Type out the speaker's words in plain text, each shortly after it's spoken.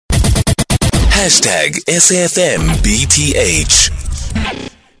#SAFMBTH.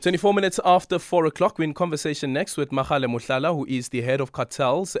 24 minutes after 4 o'clock, we're in conversation next with Magkale Mohlala, who is the head of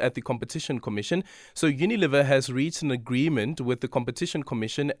Cartels at the Competition Commission. So Unilever has reached an agreement with the Competition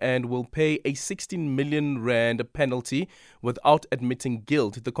Commission and will pay a 16 million rand penalty without admitting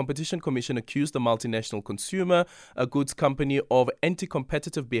guilt. The Competition Commission accused the multinational consumer goods company of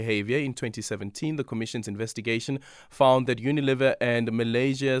anti-competitive behaviour in 2017. The Commission's investigation found that Unilever and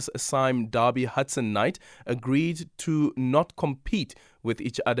Malaysia's Sime, Darby, Hudson agreed to not compete with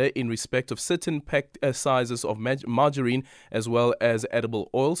each other in respect of certain packed sizes of margarine as well as edible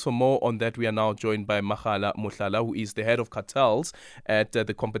oils. For more on that, we are now joined by Magkale Mohlala, who is the head of Cartels at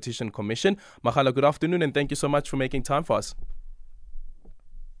the Competition Commission. Magkale, good afternoon, and thank you so much for making time for us.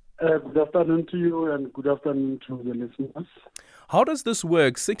 Good afternoon to you and good afternoon to the listeners. How does this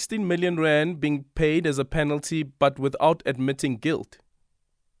work? 16 million rand being paid as a penalty but without admitting guilt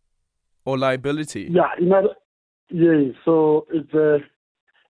or liability? So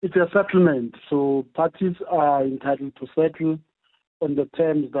it's a settlement. So parties are entitled to settle on the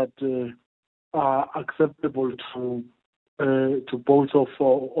terms that are acceptable to both of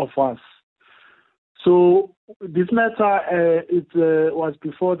us. So this matter was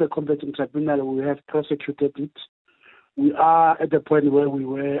before the Competition Tribunal. We have prosecuted it. We are at the point where we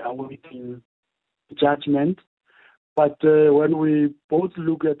were awaiting judgment. But when we both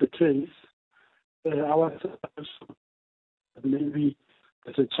look at the case, maybe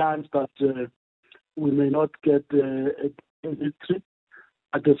there's a chance that we may not get a victory,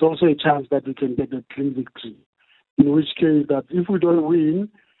 but there's also a chance that we can get a clean victory. In which case, that if we don't win,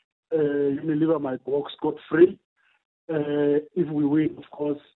 Unilever might walk scot-free. If we win, of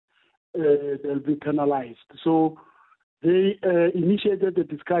course, they'll be penalized. So they initiated the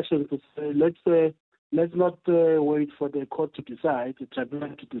discussion to say, let's not wait for the court to decide, the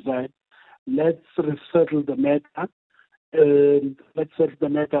tribunal to decide. Let's settle the matter. Let's settle the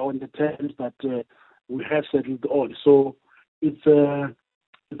matter on the terms that we have settled on. So it's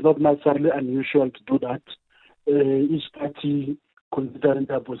not necessarily unusual to do that. Each party considering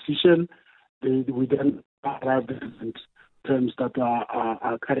their position, we then arrive at the terms that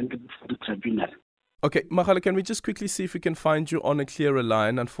are currently before the tribunal. Okay, Magkale, can we just quickly see if we can find you on a clearer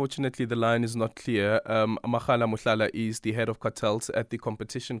line? Unfortunately, the line is not clear. Magkale Mohlala is the head of Cartels at the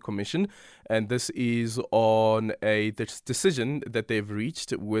Competition Commission, and this is on this decision that they've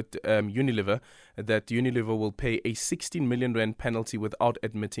reached with Unilever, that Unilever will pay a 16 million rand penalty without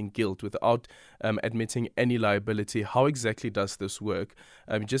admitting guilt, without admitting any liability. How exactly does this work?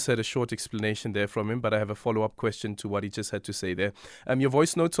 You just had a short explanation there from him, but I have a follow-up question to what he just had to say there. Your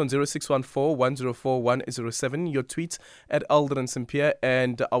voice notes on 0614 104 107, your tweets at Aldrin St. Pierre,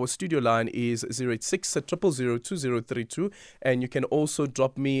 and our studio line is 086 000 2032, and you can also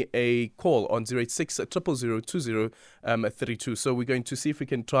drop me a call on 086 000 2032. So we're going to see if we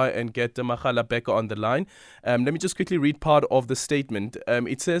can try and get Magkale back on the line. Let me just quickly read part of the statement.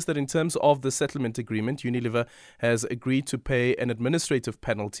 It says that in terms of the settlement agreement, Unilever has agreed to pay an administrative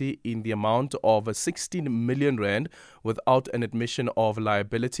penalty in the amount of 16 million rand without an admission of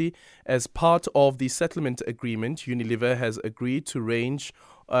liability. As part of the settlement agreement, Unilever has agreed to range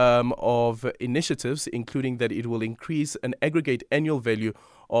of initiatives, including that it will increase an aggregate annual value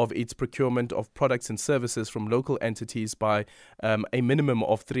of its procurement of products and services from local entities by a minimum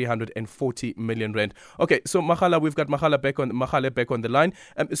of 340 million rand. Okay, so Magkale, we've got Magkale back on the line.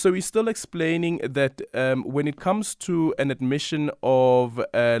 So he's still explaining that when it comes to an admission of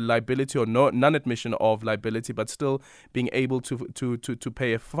liability or non-admission of liability, but still being able to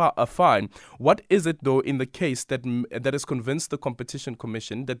pay a fine, what is it though in the case that has convinced the Competition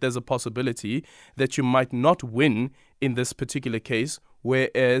Commission that there's a possibility that you might not win in this particular case,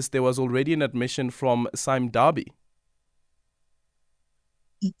 whereas there was already an admission from Sime Darby?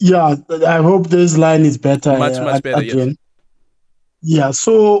 Yeah, I hope this line is better. Much better, yes. Yeah,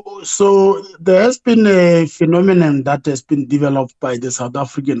 so there has been a phenomenon that has been developed by the South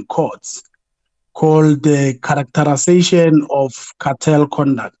African courts called the characterization of cartel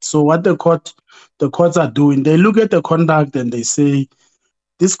conduct. So what the courts are doing, they look at the conduct and they say,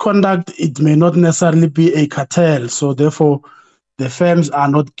 this conduct, it may not necessarily be a cartel, so therefore the firms are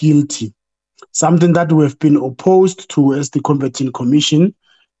not guilty. Something that we have been opposed to as the Competition Commission.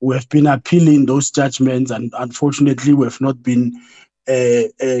 We have been appealing those judgments, and unfortunately we have not been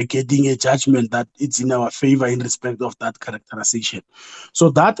getting a judgment that it's in our favor in respect of that characterization.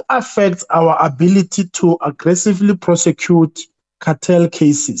 So that affects our ability to aggressively prosecute cartel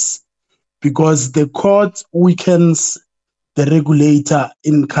cases, because the court weakens the regulator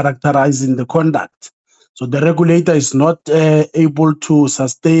in characterizing the conduct. So the regulator is not able to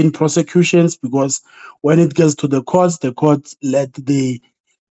sustain prosecutions because when it gets to the courts let the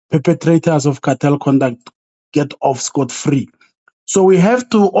perpetrators of cartel conduct get off scot-free. So we have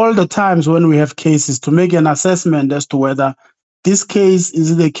to, all the times when we have cases, to make an assessment as to whether this case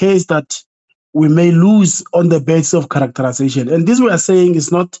is the case that we may lose on the basis of characterization. And this we are saying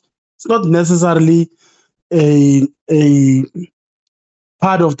is not, it's not necessarily a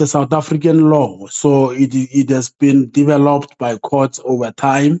part of the South African law. So it has been developed by courts over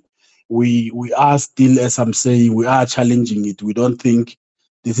time. We are still, as I'm saying, we are challenging it. We don't think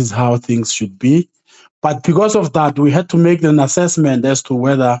this is how things should be. But because of that, we had to make an assessment as to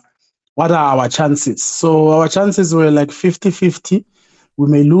what are our chances. So our chances were like 50-50. We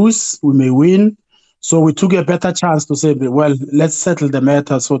may lose, we may win. So we took a better chance to say, well, let's settle the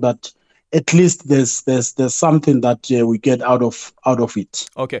matter so that at least there's something that we get out of it.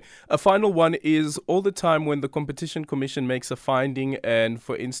 Okay. A final one is, all the time when the Competition Commission makes a finding and,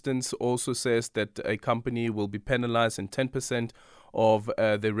 for instance, also says that a company will be penalized and 10% of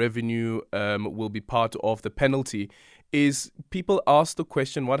the revenue will be part of the penalty, is people ask the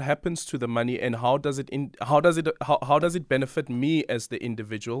question, what happens to the money and how does it benefit me as the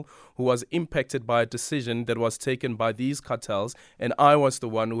individual who was impacted by a decision that was taken by these cartels, and I was the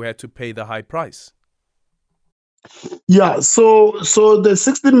one who had to pay the high price? Yeah, so the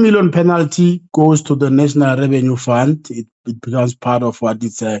 16 million penalty goes to the National Revenue Fund. It becomes part of what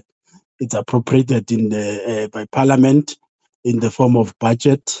it's appropriated in by Parliament in the form of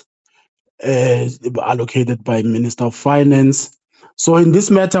budget allocated by Minister of Finance. So in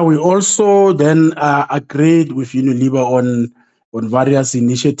this matter, we also then agreed with Unilever on various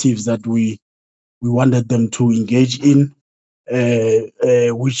initiatives that we wanted them to engage in,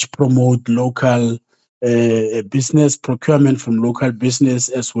 which promote local business, procurement from local business,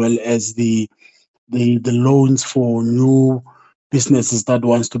 as well as the loans for new businesses that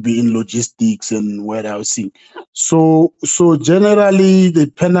wants to be in logistics and warehousing. So generally the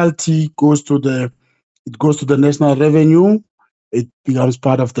penalty goes to the national revenue. It becomes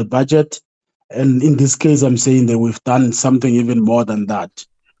part of the budget. And in this case, I'm saying that we've done something even more than that,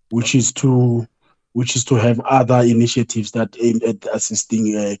 which is to have other initiatives that aim at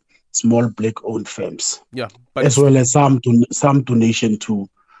assisting small black-owned firms. Yeah, but as well as some donation to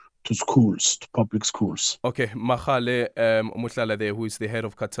schools, to public schools. Okay, Magkale Mohlala there, who is the head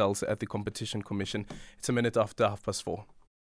of cartels at the Competition Commission. It's a minute after 4:30.